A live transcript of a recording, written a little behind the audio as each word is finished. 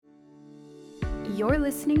You're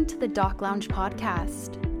listening to the Doc Lounge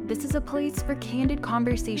podcast. This is a place for candid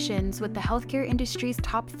conversations with the healthcare industry's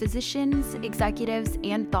top physicians, executives,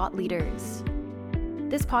 and thought leaders.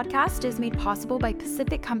 This podcast is made possible by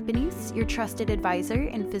Pacific Companies, your trusted advisor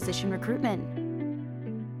in physician recruitment.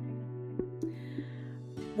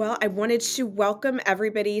 Well, I wanted to welcome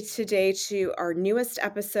everybody today to our newest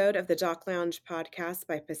episode of the Doc Lounge podcast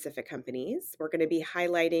by Pacific Companies. We're going to be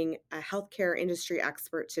highlighting a healthcare industry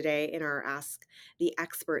expert today in our Ask the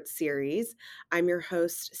Expert series. I'm your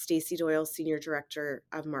host, Stacey Doyle, Senior Director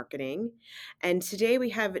of Marketing. And today we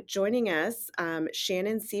have joining us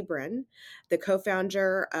Shannon Seeberan, the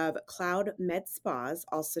co-founder of CloudMedSpas,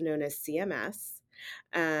 also known as CMS.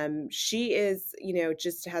 She is,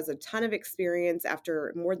 just has a ton of experience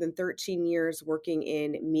after more than 13 years working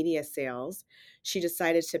in media sales. She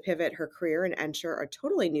decided to pivot her career and enter a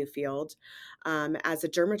totally new field as a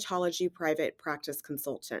dermatology private practice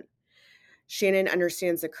consultant. Shannon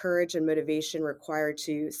understands the courage and motivation required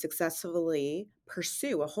to successfully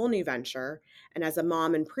pursue a whole new venture. And as a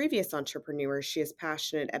mom and previous entrepreneur, she is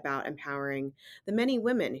passionate about empowering the many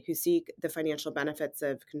women who seek the financial benefits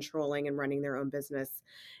of controlling and running their own business.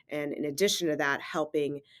 And in addition to that,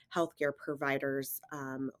 helping healthcare providers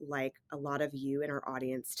like a lot of you in our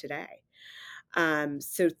audience today.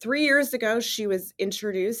 So 3 years ago, she was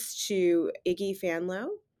introduced to Iggy Fanlow,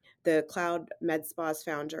 the CloudMedSpas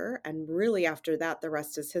founder. And really after that, the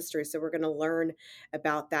rest is history. So we're going to learn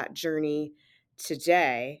about that journey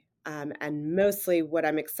today. And mostly what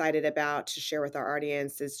I'm excited about to share with our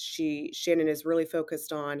audience is Shannon is really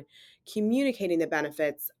focused on communicating the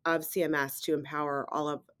benefits of CMS to empower all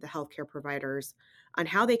of the healthcare providers on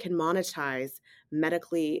how they can monetize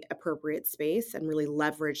medically appropriate space and really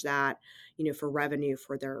leverage that, for revenue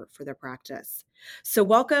for their practice. So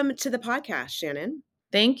welcome to the podcast, Shannon.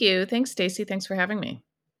 Thank you. Thanks, Stacey. Thanks for having me.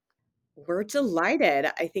 We're delighted.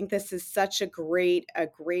 I think this is such a great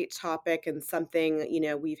topic and something,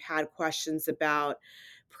 we've had questions about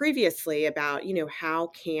previously about, how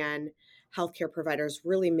can healthcare providers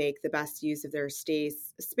really make the best use of their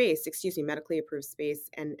medically approved space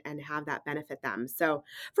and have that benefit them. So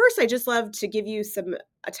first, I just love to give you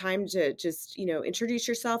a time to just, introduce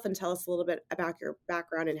yourself and tell us a little bit about your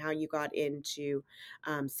background and how you got into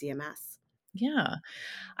CMS. Yeah.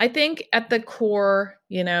 I think at the core,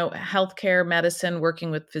 healthcare, medicine,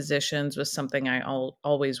 working with physicians was something I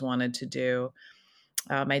always wanted to do.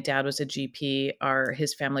 My dad was a GP.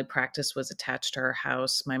 His family practice was attached to our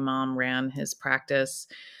house. My mom ran his practice.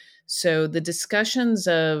 So the discussions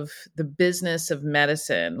of the business of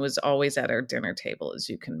medicine was always at our dinner table, as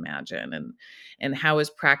you can imagine, and how his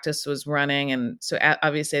practice was running. And so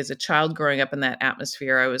obviously as a child growing up in that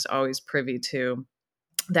atmosphere, I was always privy to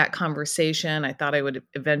that conversation. I thought I would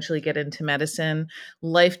eventually get into medicine.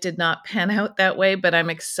 Life did not pan out that way, but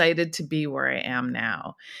I'm excited to be where I am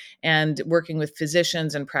now. And working with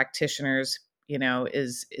physicians and practitioners,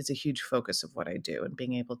 is a huge focus of what I do, and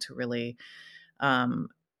being able to really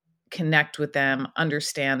connect with them,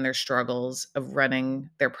 understand their struggles of running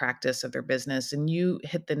their practice, of their business. And you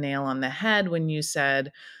hit the nail on the head when you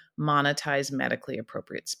said monetize medically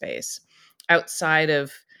appropriate space. Outside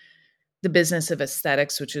of the business of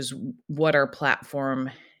aesthetics, which is what our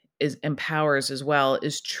platform empowers as well,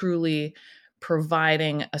 is truly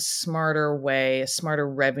providing a smarter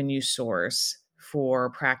revenue source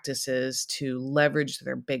for practices to leverage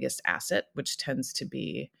their biggest asset, which tends to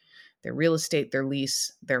be their real estate, their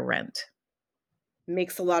lease, their rent.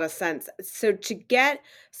 Makes a lot of sense. So to get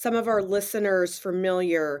some of our listeners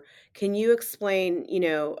familiar, can you explain,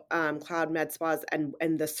 CloudMedSpas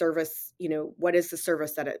and the service, what is the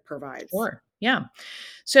service that it provides? Sure. Yeah.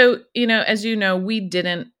 So, as you know, we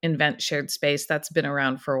didn't invent shared space. That's been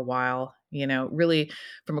around for a while. Really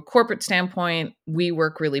from a corporate standpoint,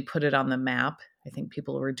 WeWork really put it on the map. I think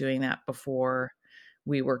people were doing that before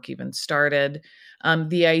WeWork even started.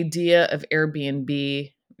 The idea of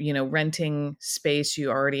Airbnb, renting space you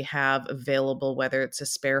already have available, whether it's a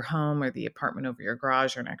spare home or the apartment over your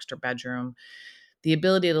garage or an extra bedroom, the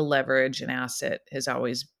ability to leverage an asset has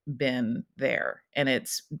always been there. And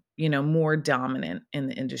it's, more dominant in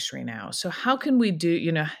the industry now. So how can we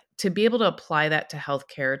do, to be able to apply that to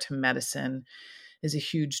healthcare, to medicine is a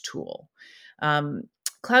huge tool.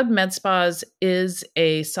 CloudMedSpas is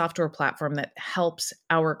a software platform that helps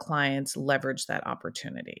our clients leverage that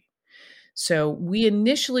opportunity. So we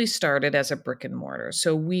initially started as a brick and mortar.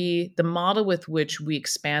 So the model with which we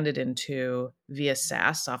expanded into via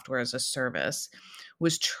SaaS, software as a service,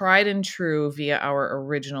 was tried and true via our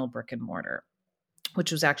original brick and mortar.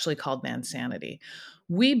 which was actually called Mansanity.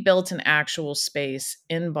 We built an actual space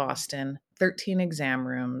in Boston, 13 exam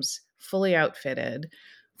rooms, fully outfitted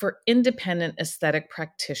for independent aesthetic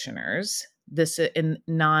practitioners. This in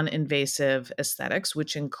non-invasive aesthetics,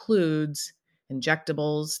 which includes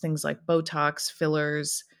injectables, things like Botox,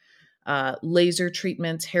 fillers, laser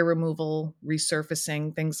treatments, hair removal,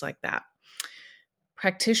 resurfacing, things like that.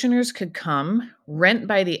 Practitioners could come, rent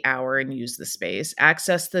by the hour and use the space,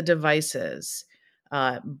 access the devices,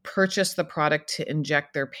 purchase the product to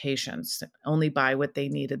inject their patients, only buy what they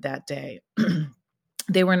needed that day.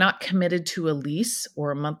 They were not committed to a lease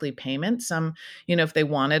or a monthly payment. Some, if they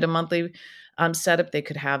wanted a monthly setup, they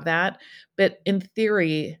could have that. But in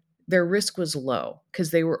theory, their risk was low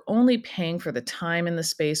because they were only paying for the time in the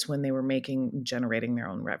space when they were generating their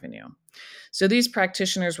own revenue. So these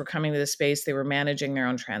practitioners were coming to the space. They were managing their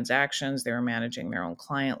own transactions. They were managing their own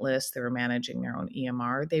client list. They were managing their own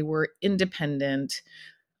EMR. They were independent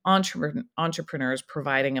entrepreneurs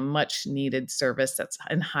providing a much needed service that's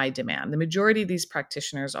in high demand. The majority of these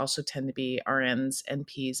practitioners also tend to be RNs,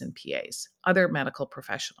 NPs, and PAs, other medical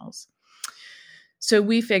professionals. So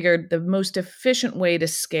we figured the most efficient way to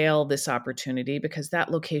scale this opportunity, because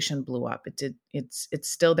that location blew up. It's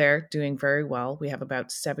still there, doing very well. We have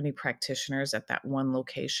about 70 practitioners at that one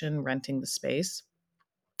location renting the space.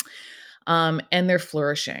 And they're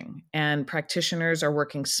flourishing. And practitioners are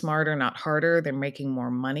working smarter, not harder. They're making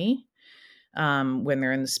more money when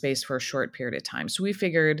they're in the space for a short period of time. So we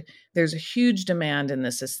figured there's a huge demand in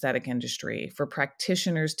this aesthetic industry for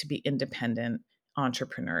practitioners to be independent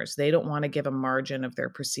entrepreneurs. They don't want to give a margin of their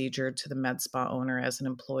procedure to the med spa owner as an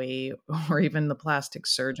employee, or even the plastic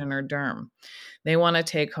surgeon or derm. They want to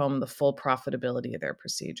take home the full profitability of their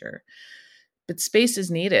procedure. But space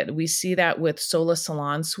is needed. We see that with Sola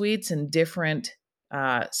Salon Suites and different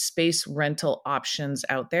space rental options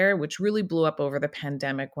out there, which really blew up over the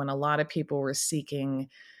pandemic when a lot of people were seeking,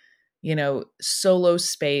 solo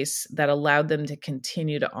space that allowed them to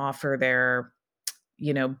continue to offer their,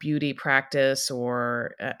 beauty practice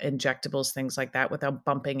or injectables, things like that, without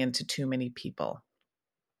bumping into too many people.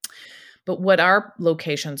 But what our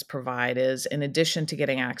locations provide is, in addition to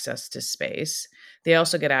getting access to space, they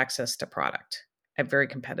also get access to product at very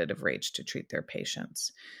competitive rates to treat their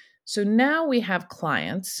patients. So now we have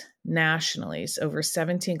clients nationally, over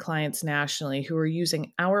 17 clients nationally, who are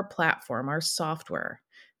using our platform, our software,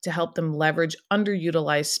 to help them leverage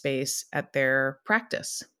underutilized space at their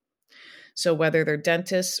practice. So whether they're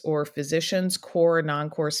dentists or physicians, core or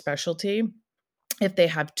non-core specialty, if they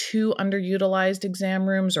have 2 underutilized exam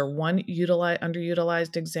rooms or 1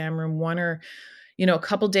 underutilized exam room, one or, a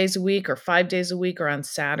couple days a week or 5 days a week or on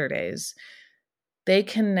Saturdays, they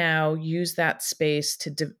can now use that space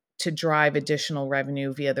to drive additional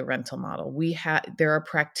revenue via the rental model. There are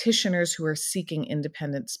practitioners who are seeking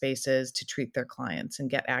independent spaces to treat their clients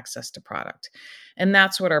and get access to product. And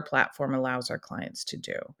that's what our platform allows our clients to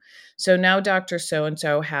do. So now Dr.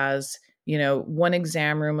 So-and-so has, 1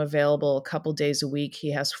 exam room available a couple days a week.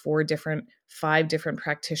 He has 5 different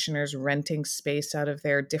practitioners renting space out of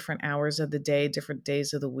there, different hours of the day, different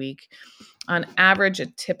days of the week. On average, a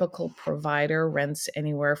typical provider rents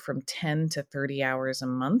anywhere from 10 to 30 hours a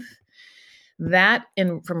month. That,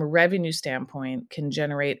 from a revenue standpoint, can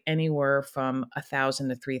generate anywhere from $1,000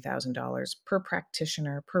 to $3,000 per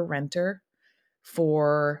practitioner, per renter,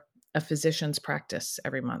 for a physician's practice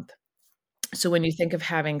every month. So when you think of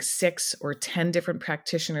having 6 or 10 different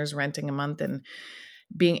practitioners renting a month and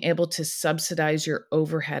being able to subsidize your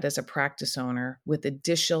overhead as a practice owner with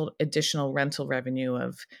additional rental revenue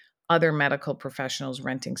of other medical professionals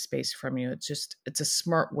renting space from you, it's a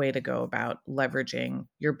smart way to go about leveraging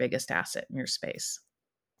your biggest asset in your space.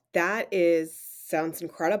 That sounds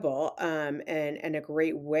incredible, and a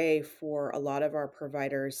great way for a lot of our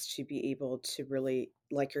providers to be able to really,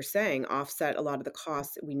 like you're saying, offset a lot of the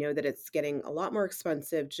costs. We know that it's getting a lot more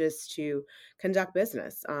expensive just to conduct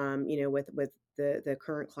business, with the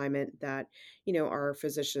current climate that, our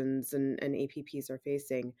physicians and APPs are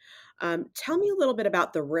facing. Tell me a little bit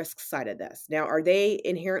about the risk side of this. Now, are they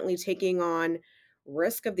inherently taking on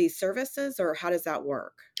risk of these services, or how does that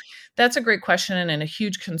work? That's a great question and a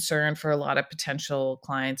huge concern for a lot of potential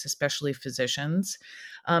clients, especially physicians.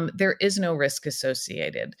 There is no risk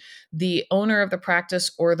associated. The owner of the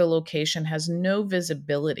practice or the location has no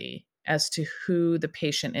visibility as to who the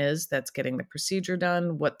patient is that's getting the procedure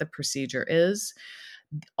done, what the procedure is.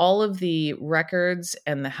 All of the records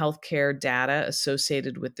and the healthcare data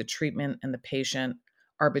associated with the treatment and the patient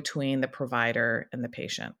are between the provider and the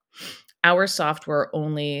patient. Our software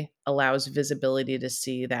only allows visibility to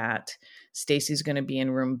see that Stacey's going to be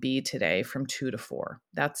in room B today from 2 to 4.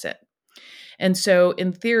 That's it. And so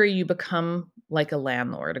in theory, you become like a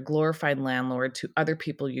landlord, a glorified landlord to other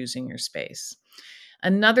people using your space.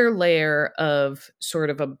 Another layer of sort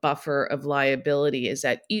of a buffer of liability is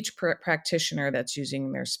that each practitioner that's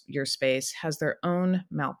using your space has their own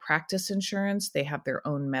malpractice insurance. They have their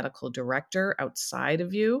own medical director outside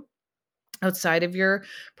of you, outside of your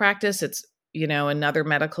practice. It's another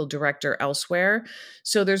medical director elsewhere.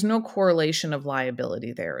 So there's no correlation of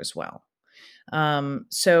liability there as well.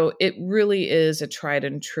 So it really is a tried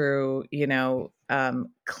and true,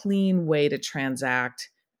 clean way to transact.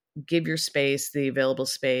 Give your space, the available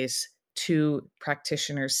space, to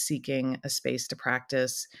practitioners seeking a space to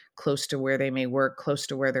practice close to where they may work, close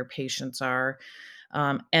to where their patients are.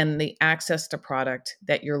 And the access to product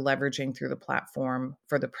that you're leveraging through the platform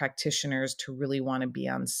for the practitioners to really want to be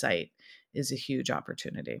on site is a huge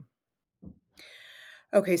opportunity.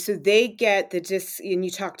 Okay, so they get the and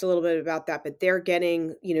you talked a little bit about that, but they're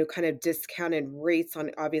getting, kind of discounted rates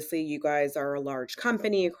on, obviously you guys are a large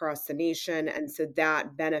company across the nation. And so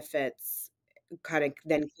that benefits kind of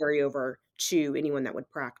then carry over to anyone that would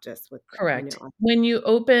practice with Correct. When you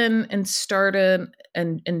open and start an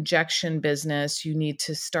injection business, you need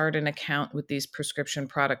to start an account with these prescription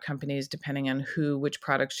product companies, depending on which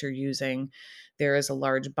products you're using. There is a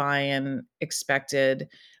large buy-in expected.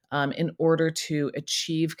 In order to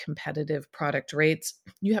achieve competitive product rates,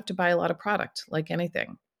 you have to buy a lot of product, like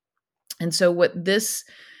anything. And so what this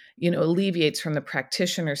alleviates from the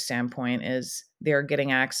practitioner standpoint is they're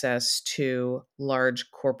getting access to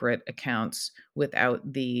large corporate accounts without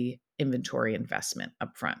the inventory investment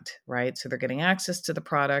upfront, right? So they're getting access to the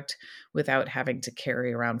product without having to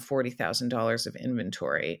carry around $40,000 of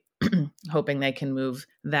inventory, hoping they can move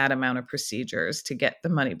that amount of procedures to get the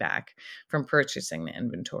money back from purchasing the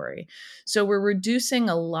inventory. So we're reducing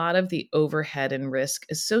a lot of the overhead and risk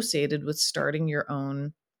associated with starting your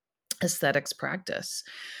own aesthetics practice.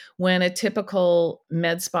 When a typical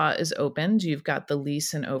med spa is opened, you've got the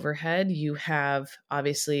lease and overhead. You have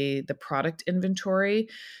obviously the product inventory.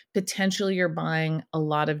 Potentially you're buying a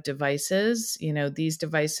lot of devices. These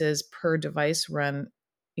devices per device run,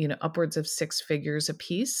 upwards of 6 figures a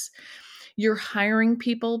piece. You're hiring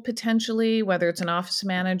people potentially, whether it's an office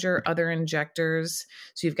manager, other injectors.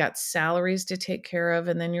 So you've got salaries to take care of.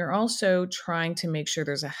 And then you're also trying to make sure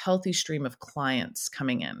there's a healthy stream of clients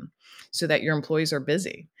coming in so that your employees are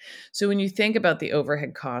busy. So when you think about the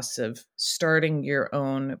overhead costs of starting your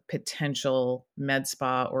own potential med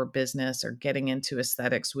spa or business or getting into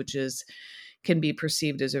aesthetics, which can be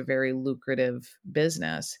perceived as a very lucrative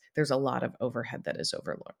business, there's a lot of overhead that is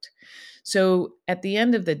overlooked. So at the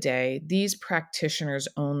end of the day, these practitioners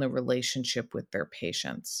own the relationship with their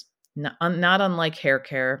patients, not unlike hair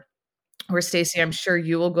care, where Stacey, I'm sure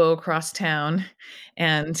you will go across town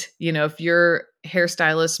and, if your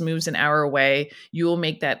hairstylist moves an hour away, you will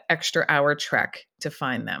make that extra hour trek to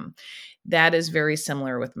find them. That is very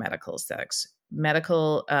similar with medical aesthetics.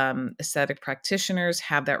 Medical aesthetic practitioners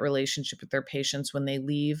have that relationship with their patients. When they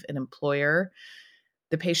leave an employer,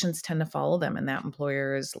 the patients tend to follow them, and that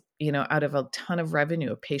employer is, out of a ton of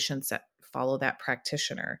revenue of patients that follow that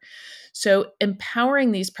practitioner. So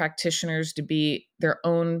empowering these practitioners to be their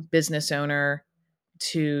own business owner,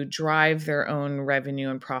 to drive their own revenue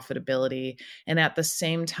and profitability, and at the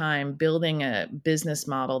same time building a business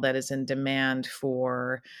model that is in demand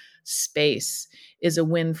for space is a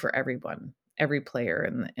win for everyone, every player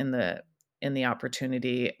in the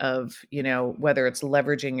opportunity of, whether it's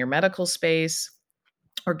leveraging your medical space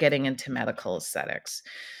or getting into medical aesthetics.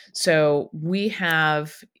 So we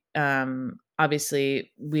have,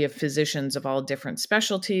 obviously, we have physicians of all different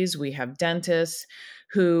specialties. We have dentists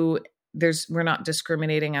who we're not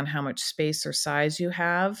discriminating on how much space or size you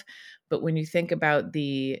have. But when you think about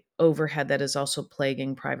the overhead that is also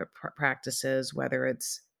plaguing private practices, whether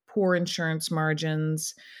it's poor insurance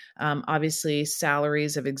margins, obviously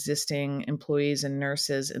salaries of existing employees and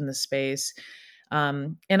nurses in the space,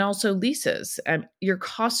 and also leases. Your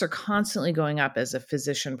costs are constantly going up as a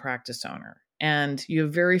physician practice owner, and you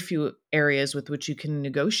have very few areas with which you can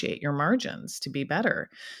negotiate your margins to be better.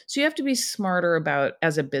 So you have to be smarter about,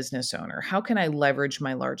 as a business owner, how can I leverage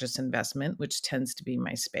my largest investment, which tends to be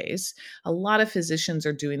my space? A lot of physicians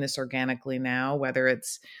are doing this organically now, whether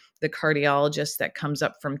it's the cardiologist that comes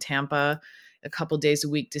up from Tampa a couple days a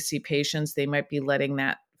week to see patients. They might be letting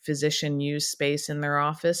that physician use space in their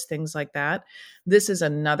office, things like that. This is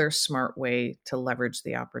another smart way to leverage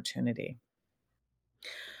the opportunity.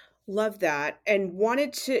 Love that. And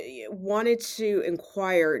wanted to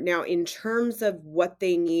inquire now in terms of what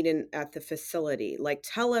they need at the facility. Like,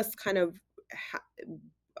 tell us kind of,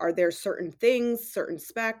 are there certain things, certain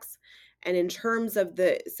specs, And in terms of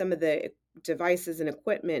some of the devices and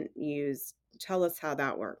equipment used, tell us how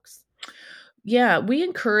that works. Yeah, we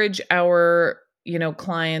encourage our,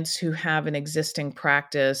 clients who have an existing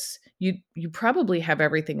practice. You probably have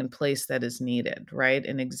everything in place that is needed, right?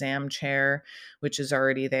 An exam chair, which is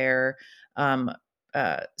already there. Um,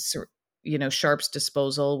 so, Sharps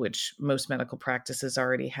disposal, which most medical practices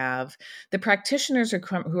already have. The practitioners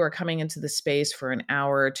who are coming into the space for an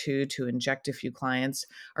hour or two to inject a few clients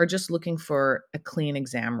are just looking for a clean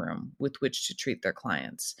exam room with which to treat their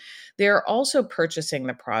clients. They're also purchasing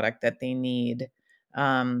the product that they need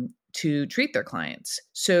to treat their clients.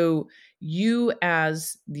 So you,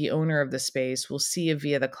 as the owner of the space, will see it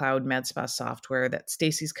via the CloudMedSpas software that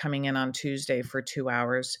Stacey's coming in on Tuesday for 2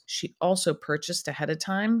 hours. She also purchased ahead of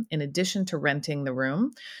time, in addition to renting the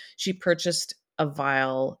room, she purchased a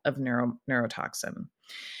vial of neurotoxin.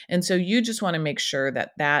 And so you just want to make sure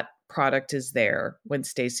that that product is there when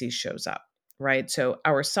Stacey shows up, right? So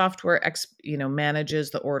our software,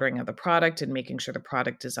 manages the ordering of the product and making sure the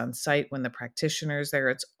product is on site when the practitioner is there.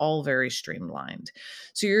 It's all very streamlined.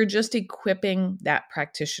 So you're just equipping that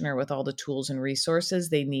practitioner with all the tools and resources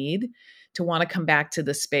they need to want to come back to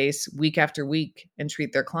the space week after week and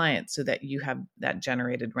treat their clients so that you have that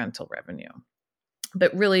generated rental revenue.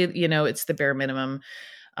 But really, it's the bare minimum.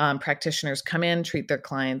 Practitioners come in, treat their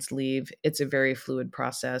clients, leave. It's a very fluid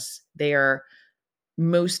process. They are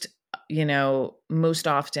most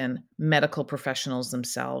often medical professionals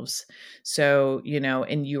themselves. So,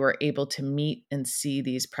 and you are able to meet and see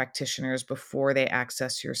these practitioners before they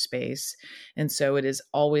access your space. And so it is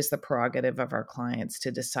always the prerogative of our clients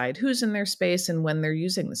to decide who's in their space and when they're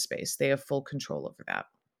using the space. They have full control over that.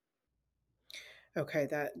 Okay,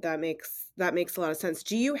 that makes a lot of sense.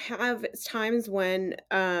 Do you have times when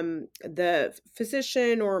the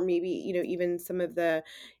physician or maybe even some of the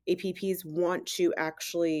APPs want to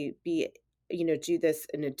actually be do this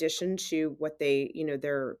in addition to what they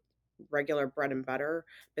their regular bread and butter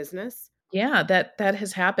business? Yeah, that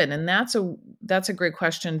has happened, and that's a great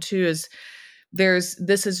question too. This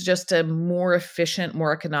is just a more efficient,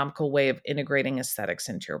 more economical way of integrating aesthetics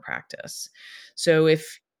into your practice. So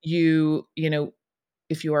if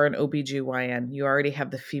if you are an OBGYN, you already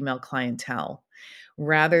have the female clientele.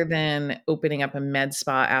 Rather than opening up a med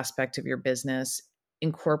spa aspect of your business,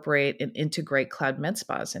 incorporate and integrate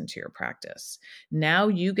CloudMedSpas into your practice. Now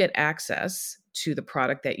you get access to the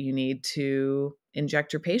product that you need to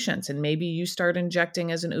inject your patients. And maybe you start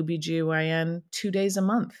injecting as an OBGYN 2 days a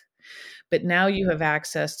month. But now you have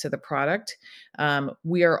access to the product.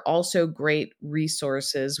 We are also great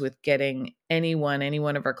resources with getting any one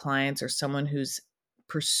of our clients or someone who's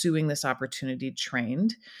pursuing this opportunity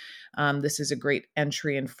trained. This is a great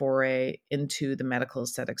entry and foray into the medical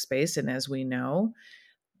aesthetic space. And as we know,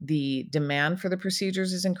 the demand for the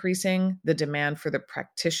procedures is increasing. The demand for the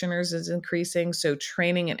practitioners is increasing. So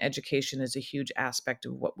training and education is a huge aspect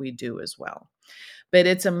of what we do as well. But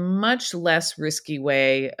it's a much less risky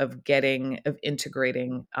way of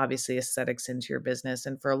integrating, obviously, aesthetics into your business.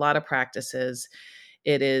 And for a lot of practices,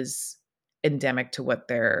 it is endemic to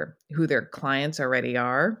who their clients already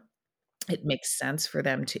are. It makes sense for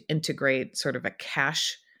them to integrate sort of a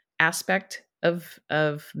cash aspect of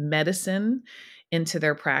medicine into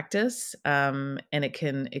their practice, and it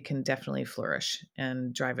can definitely flourish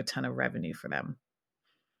and drive a ton of revenue for them.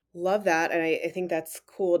 Love that. And I think that's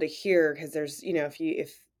cool to hear because there's,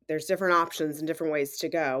 if there's different options and different ways to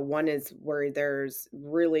go. One is where there's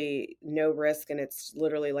really no risk. And it's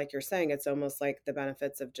literally like you're saying, it's almost like the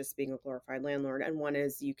benefits of just being a glorified landlord. And one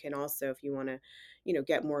is you can also, if you want to,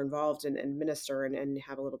 get more involved and administer and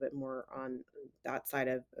have a little bit more on that side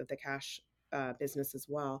of the cash business as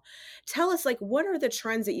well. Tell us, like, what are the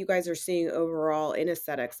trends that you guys are seeing overall in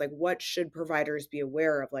aesthetics? Like, what should providers be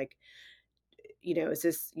aware of? Like, is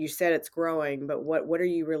this, you said it's growing, but what are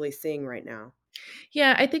you really seeing right now?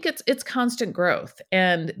 Yeah, I think it's constant growth.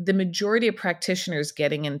 And the majority of practitioners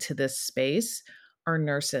getting into this space are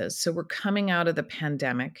nurses. So we're coming out of the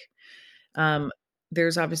pandemic.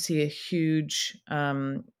 There's obviously a huge,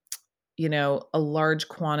 a large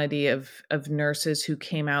quantity of nurses who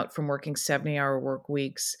came out from working 70-hour work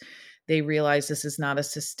weeks. They realize this is not a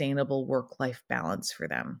sustainable work-life balance for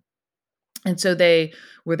them. And so they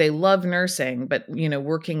love nursing, but,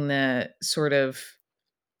 working the sort of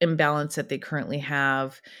imbalance that they currently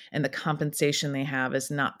have and the compensation they have is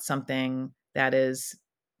not something that is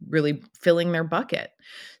really filling their bucket.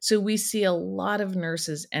 So we see a lot of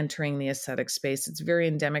nurses entering the aesthetic space. It's very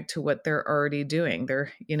endemic to what they're already doing.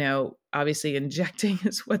 They're, obviously injecting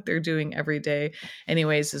is what they're doing every day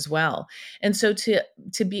anyways as well. And so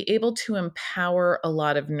to be able to empower a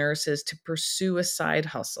lot of nurses to pursue a side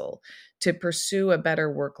hustle, to pursue a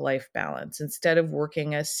better work-life balance. Instead of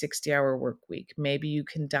working a 60-hour work week, maybe you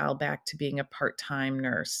can dial back to being a part-time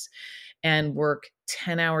nurse and work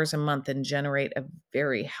 10 hours a month and generate a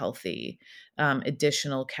very healthy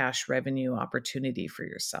additional cash revenue opportunity for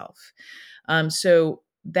yourself. So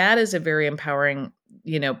that is a very empowering,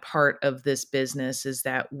 part of this business, is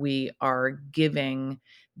that we are giving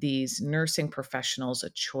these nursing professionals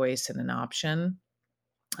a choice and an option,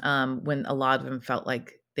 when a lot of them felt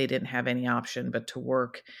like they didn't have any option but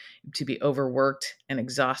to be overworked and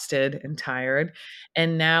exhausted and tired.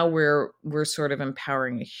 And now we're sort of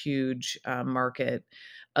empowering a huge market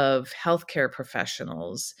of healthcare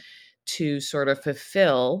professionals to sort of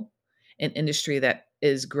fulfill an industry that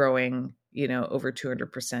is growing, over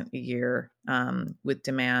 200% a year, with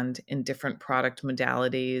demand in different product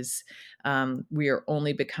modalities. We are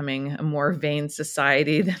only becoming a more vain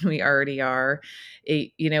society than we already are.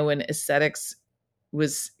 When aesthetics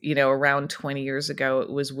was, around 20 years ago, it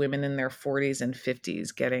was women in their 40s and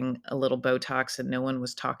 50s getting a little Botox and no one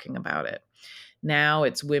was talking about it. Now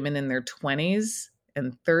it's women in their 20s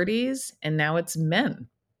and 30s, and now it's men.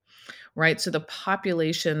 Right. So the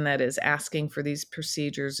population that is asking for these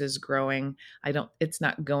procedures is growing. It's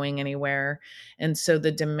not going anywhere. And so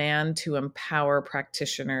the demand to empower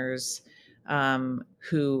practitioners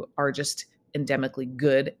who are just endemically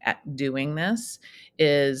good at doing this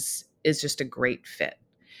is just a great fit.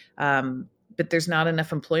 But there's not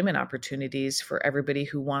enough employment opportunities for everybody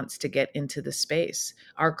who wants to get into the space.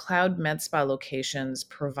 Our CloudMedSpa locations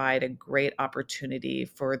provide a great opportunity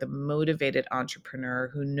for the motivated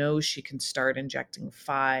entrepreneur who knows she can start injecting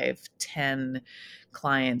 5, 10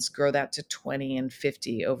 clients, grow that to 20 and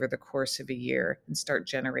 50 over the course of a year, and start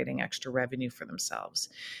generating extra revenue for themselves.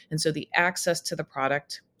 And so the access to the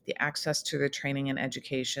product, the access to the training and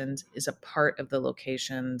educations is a part of the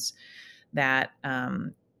locations that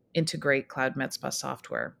integrate CloudMedSpa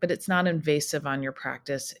software, but it's not invasive on your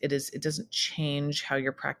practice. It doesn't change how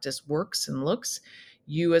your practice works and looks.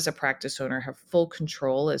 You as a practice owner have full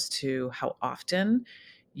control as to how often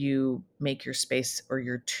you make your space or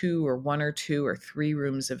your 2 or 1 or 2 or 3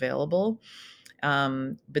 rooms available.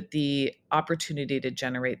 But the opportunity to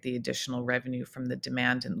generate the additional revenue from the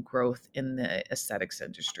demand and growth in the aesthetics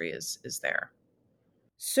industry is there.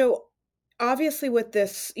 So obviously with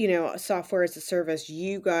this, software as a service,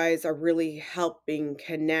 you guys are really helping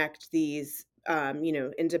connect these,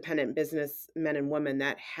 independent businessmen and women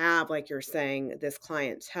that have, like you're saying, this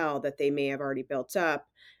clientele that they may have already built up,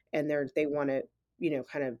 and they want to,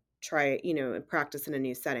 kind of try, and practice in a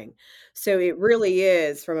new setting. So it really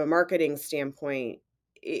is, from a marketing standpoint,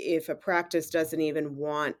 if a practice doesn't even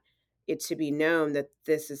want it to be known that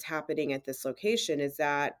this is happening at this location, is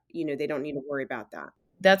that, they don't need to worry about that.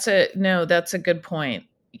 That's a good point.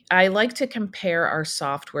 I like to compare our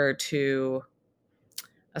software to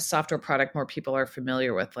a software product more people are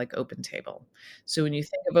familiar with, like OpenTable. So when you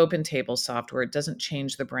think of OpenTable software, it doesn't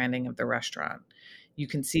change the branding of the restaurant. You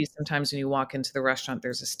can see sometimes when you walk into the restaurant,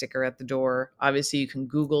 there's a sticker at the door. Obviously, you can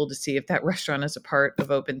Google to see if that restaurant is a part of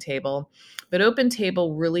OpenTable. But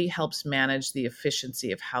OpenTable really helps manage the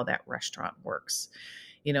efficiency of how that restaurant works.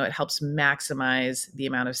 It helps maximize the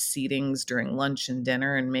amount of seatings during lunch and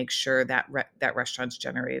dinner and make sure that that restaurant's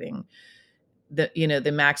generating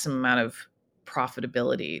the maximum amount of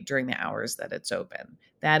profitability during the hours that it's open.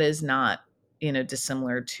 That is not,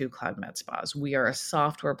 dissimilar to CloudMedSpas. We are a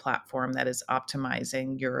software platform that is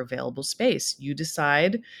optimizing your available space. You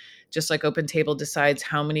decide, just like OpenTable decides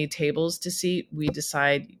how many tables to seat, we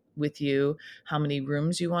decide with you how many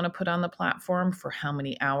rooms you want to put on the platform for how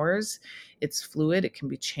many hours. It's fluid. It can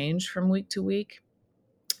be changed from week to week.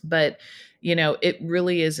 But, it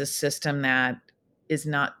really is a system that is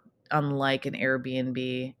not unlike an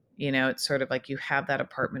Airbnb. It's sort of like you have that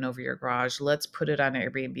apartment over your garage. Let's put it on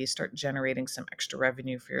Airbnb, start generating some extra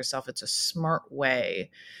revenue for yourself. It's a smart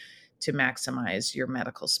way to maximize your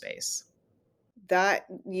medical space. That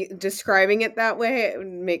describing it that way, it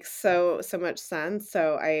makes so much sense.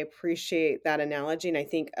 So I appreciate that analogy. And I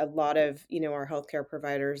think a lot of, our healthcare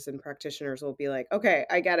providers and practitioners will be like, okay,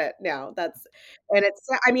 I get it now.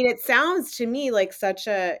 It sounds to me like such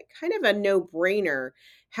a kind of a no-brainer.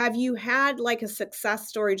 Have you had like a success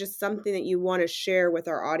story, just something that you want to share with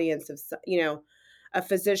our audience of, a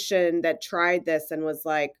physician that tried this and was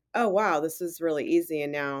like, oh, wow, this is really easy.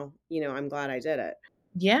 And now, I'm glad I did it.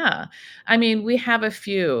 Yeah. We have a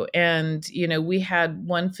few, and, we had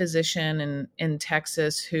one physician in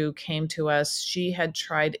Texas who came to us. She had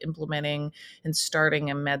tried implementing and starting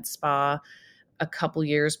a med spa a couple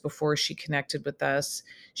years before she connected with us.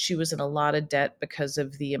 She was in a lot of debt because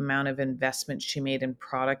of the amount of investment she made in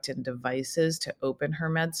product and devices to open her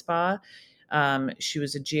med spa.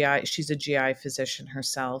 She's a GI physician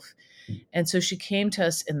herself. And so she came to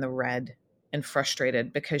us in the red and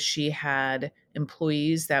frustrated because she had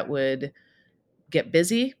employees that would get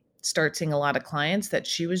busy, start seeing a lot of clients that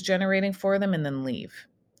she was generating for them, and then leave.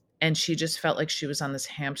 And she just felt like she was on this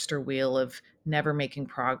hamster wheel of never making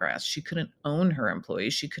progress. She couldn't own her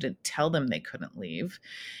employees. She couldn't tell them they couldn't leave.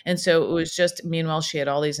 And so it was just, meanwhile, she had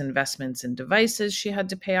all these investments in devices she had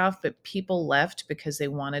to pay off, but people left because they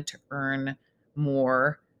wanted to earn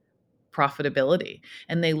more profitability.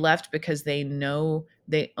 And they left because they know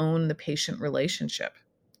they own the patient relationship.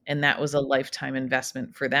 And that was a lifetime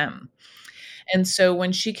investment for them. And so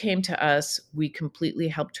when she came to us, we completely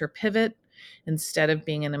helped her pivot. Instead of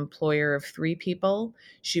being an employer of 3 people,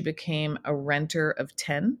 she became a renter of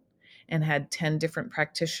 10 and had 10 different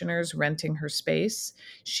practitioners renting her space.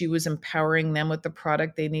 She was empowering them with the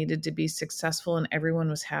product they needed to be successful, and everyone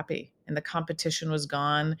was happy. And the competition was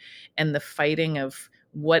gone, and the fighting of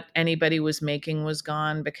what anybody was making was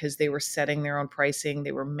gone because they were setting their own pricing,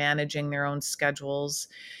 they were managing their own schedules.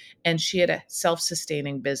 And she had a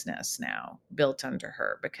self-sustaining business now built under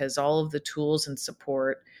her because all of the tools and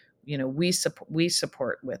support, we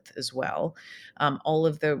support with as well. All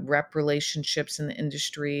of the rep relationships in the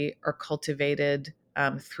industry are cultivated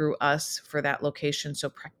through us for that location. So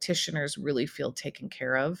practitioners really feel taken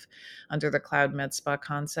care of under the CloudMedSpa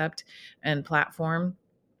concept and platform.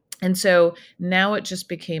 And so now it just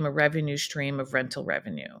became a revenue stream of rental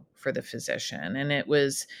revenue for the physician. And it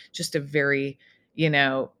was just a very,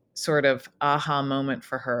 sort of aha moment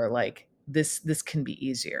for her. Like this can be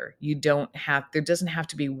easier. There doesn't have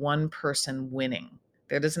to be one person winning.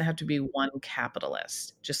 There doesn't have to be one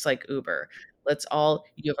capitalist, just like Uber. You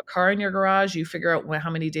have a car in your garage, you figure out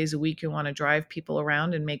how many days a week you want to drive people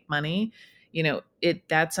around and make money.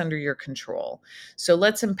 That's under your control. So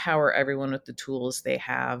let's empower everyone with the tools they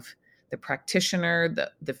have. The practitioner,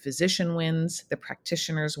 the physician wins, the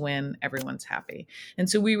practitioners win, everyone's happy. And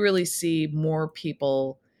so we really see more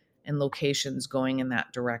people and locations going in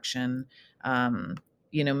that direction.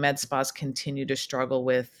 Med spas continue to struggle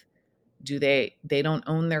with, they don't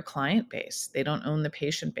own their client base. They don't own the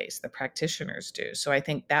patient base. The practitioners do. So I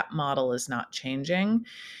think that model is not changing.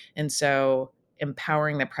 And so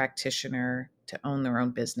empowering the practitioner to own their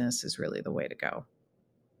own business is really the way to go.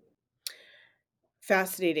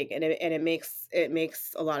 Fascinating, and it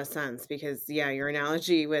makes a lot of sense because your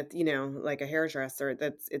analogy with like a hairdresser,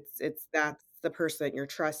 that's the person that you're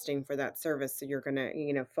trusting for that service, so you're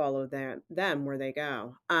gonna follow them where they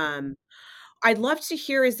go. I'd love to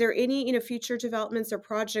hear, is there any future developments or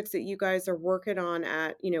projects that you guys are working on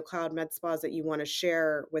at CloudMedSpas that you want to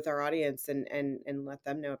share with our audience and let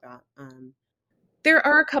them know about? There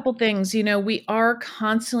are a couple things. We are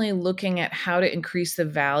constantly looking at how to increase the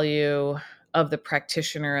value of the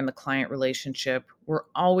practitioner and the client relationship. We're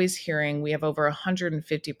always hearing, we have over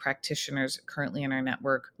 150 practitioners currently in our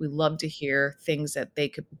network. We love to hear things that they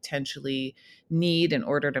could potentially need in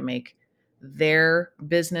order to make their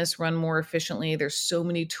business run more efficiently. There's so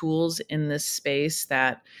many tools in this space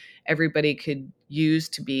that everybody could use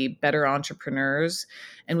to be better entrepreneurs.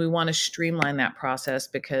 And we want to streamline that process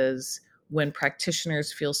because when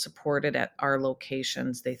practitioners feel supported at our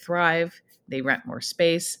locations, they thrive, they rent more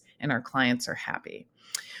space, and our clients are happy.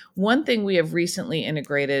 One thing we have recently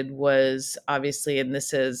integrated was, obviously, and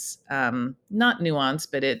this is not nuanced,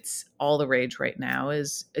 but it's all the rage right now,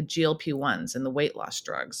 is GLP-1s and the weight loss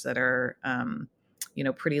drugs that are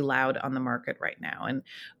pretty loud on the market right now. And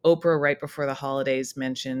Oprah, right before the holidays,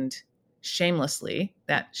 mentioned shamelessly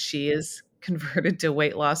that she is converted to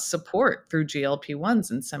weight loss support through GLP-1s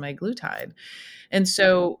and semaglutide. And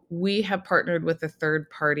so we have partnered with a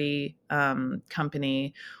third-party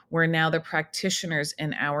company where now the practitioners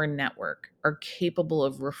in our network are capable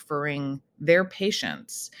of referring their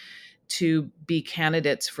patients to be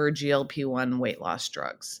candidates for GLP-1 weight loss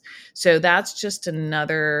drugs. So that's just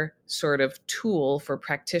another sort of tool for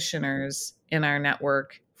practitioners in our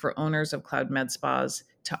network, for owners of CloudMedSpas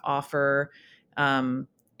to offer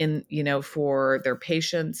for their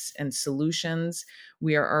patients and solutions.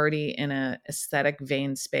 We are already in an aesthetic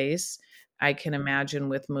vein space. I can imagine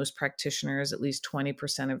with most practitioners, at least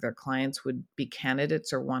 20% of their clients would be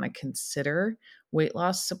candidates or want to consider weight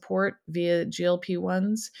loss support via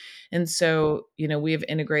GLP-1s. And so, we have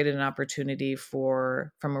integrated an opportunity from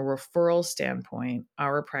a referral standpoint,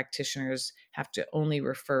 our practitioners have to only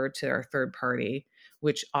refer to our third party,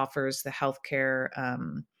 which offers the healthcare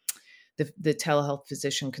the telehealth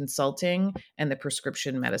physician consulting, and the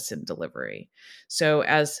prescription medicine delivery. So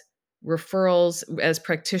as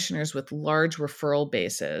practitioners with large referral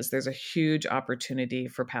bases, there's a huge opportunity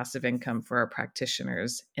for passive income for our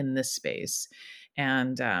practitioners in this space.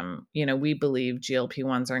 And, we believe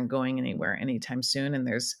GLP-1s aren't going anywhere anytime soon, and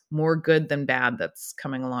there's more good than bad that's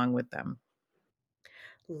coming along with them.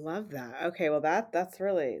 Love that. Okay, well that's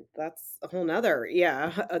a whole nother,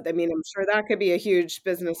 yeah. I mean, I'm sure that could be a huge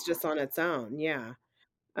business just on its own. Yeah.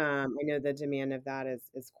 I know the demand of that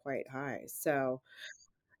is quite high. So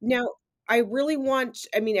now, I really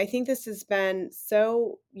I mean, I think this has been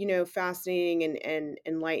so, fascinating and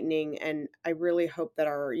enlightening. And I really hope that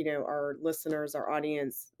our listeners, our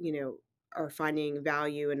audience, are finding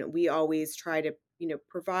value. And we always try to,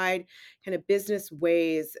 provide kind of business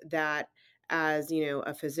ways that as,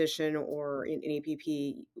 a physician or an APP,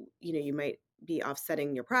 you might be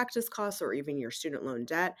offsetting your practice costs or even your student loan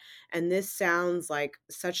debt. And this sounds like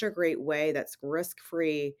such a great way that's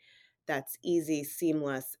risk-free, that's easy,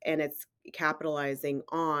 seamless, and it's capitalizing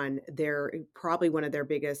on their probably one of their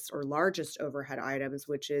biggest or largest overhead items,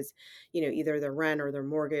 which is, either their rent or their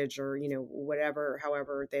mortgage or, whatever,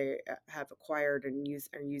 however they have acquired and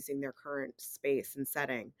are using their current space and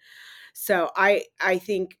setting. So I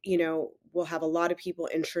think, we'll have a lot of people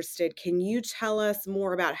interested. Can you tell us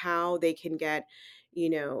more about how they can get,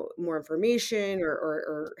 more information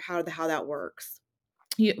or how that works?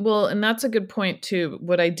 Yeah, well, and that's a good point too.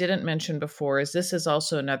 What I didn't mention before is this is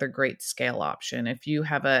also another great scale option. If you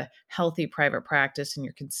have a healthy private practice and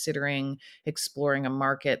you're considering exploring a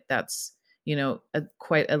market that's,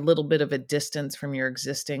 quite a little bit of a distance from your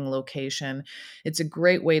existing location, it's a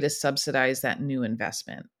great way to subsidize that new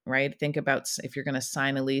investment, right? Think about if you're going to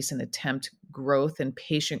sign a lease and attempt growth and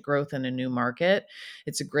patient growth in a new market,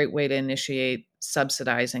 it's a great way to initiate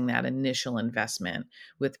subsidizing that initial investment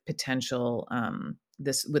with potential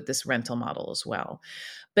this rental model as well.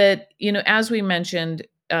 But, as we mentioned,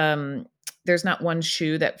 there's not one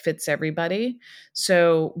shoe that fits everybody.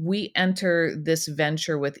 So we enter this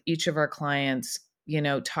venture with each of our clients,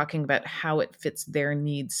 talking about how it fits their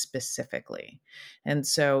needs specifically. And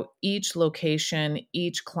so each location,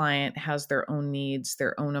 each client has their own needs,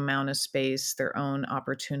 their own amount of space, their own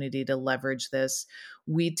opportunity to leverage this.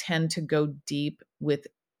 We tend to go deep with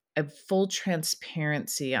a full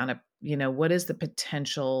transparency on what is the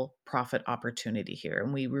potential profit opportunity here?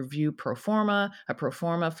 And we review a pro forma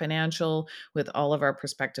financial with all of our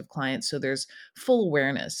prospective clients. So there's full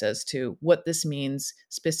awareness as to what this means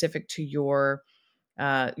specific to your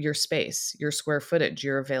space, your square footage,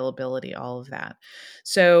 your availability, all of that.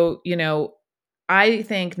 So, I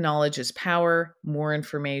think knowledge is power, more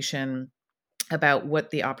information about what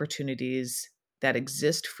the opportunities that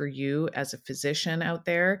exist for you as a physician out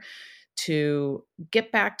there to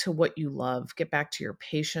get back to what you love, get back to your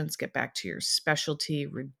patients, get back to your specialty,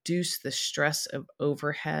 reduce the stress of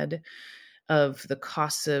overhead, of the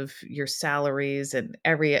costs of your salaries and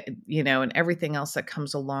and everything else that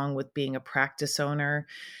comes along with being a practice owner,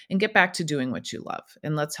 and get back to doing what you love.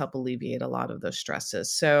 And let's help alleviate a lot of those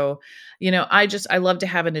stresses. So, I love to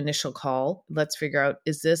have an initial call. Let's figure out,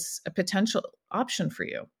 is this a potential option for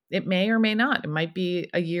you? It may or may not. It might be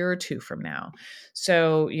a year or two from now.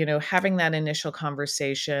 So, having that initial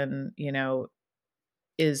conversation,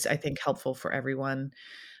 is, I think, helpful for everyone,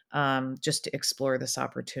 just to explore this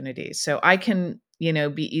opportunity. So I can,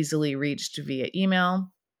 be easily reached via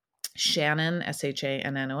email, Shannon,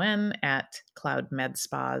 SHANNON, at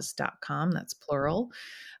CloudMedSpas.com. That's plural.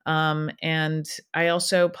 And I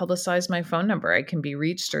also publicize my phone number. I can be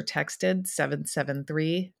reached or texted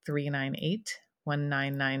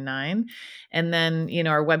 773-398-1999. And then,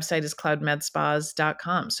 our website is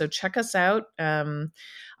cloudmedspas.com. So check us out.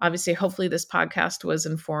 Obviously, hopefully this podcast was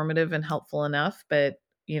informative and helpful enough, but,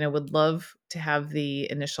 would love to have the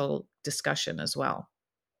initial discussion as well.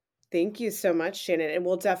 Thank you so much, Shannon. And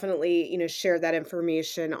we'll definitely, share that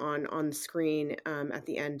information on the screen at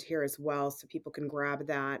the end here as well, so people can grab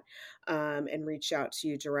that and reach out to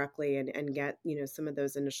you directly and get, some of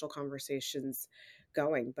those initial conversations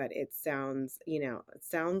going. But it sounds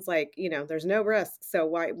like, there's no risk. So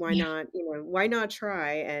why not, why not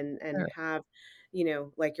try and Sure. have,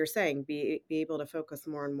 like you're saying, be able to focus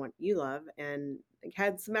more on what you love and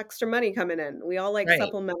had some extra money coming in. We all like Right.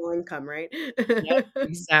 supplemental income, right? Yep.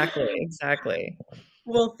 Exactly.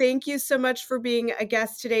 Well, thank you so much for being a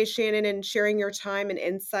guest today, Shannon, and sharing your time and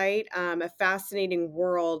insight. A fascinating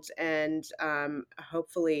world, and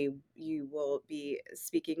hopefully you will be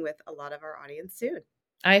speaking with a lot of our audience soon.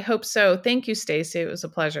 I hope so. Thank you, Stacey. It was a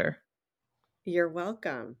pleasure. You're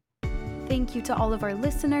welcome. thank you to all of our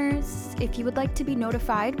listeners. If you would like to be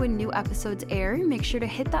notified when new episodes air, make sure to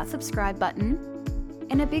hit that subscribe button.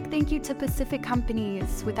 And a big thank you to Pacific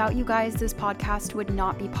Companies. Without you guys, this podcast would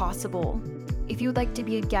not be possible. If you would like to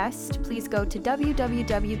be a guest, please go to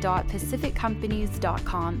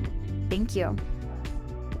www.pacificcompanies.com. Thank you.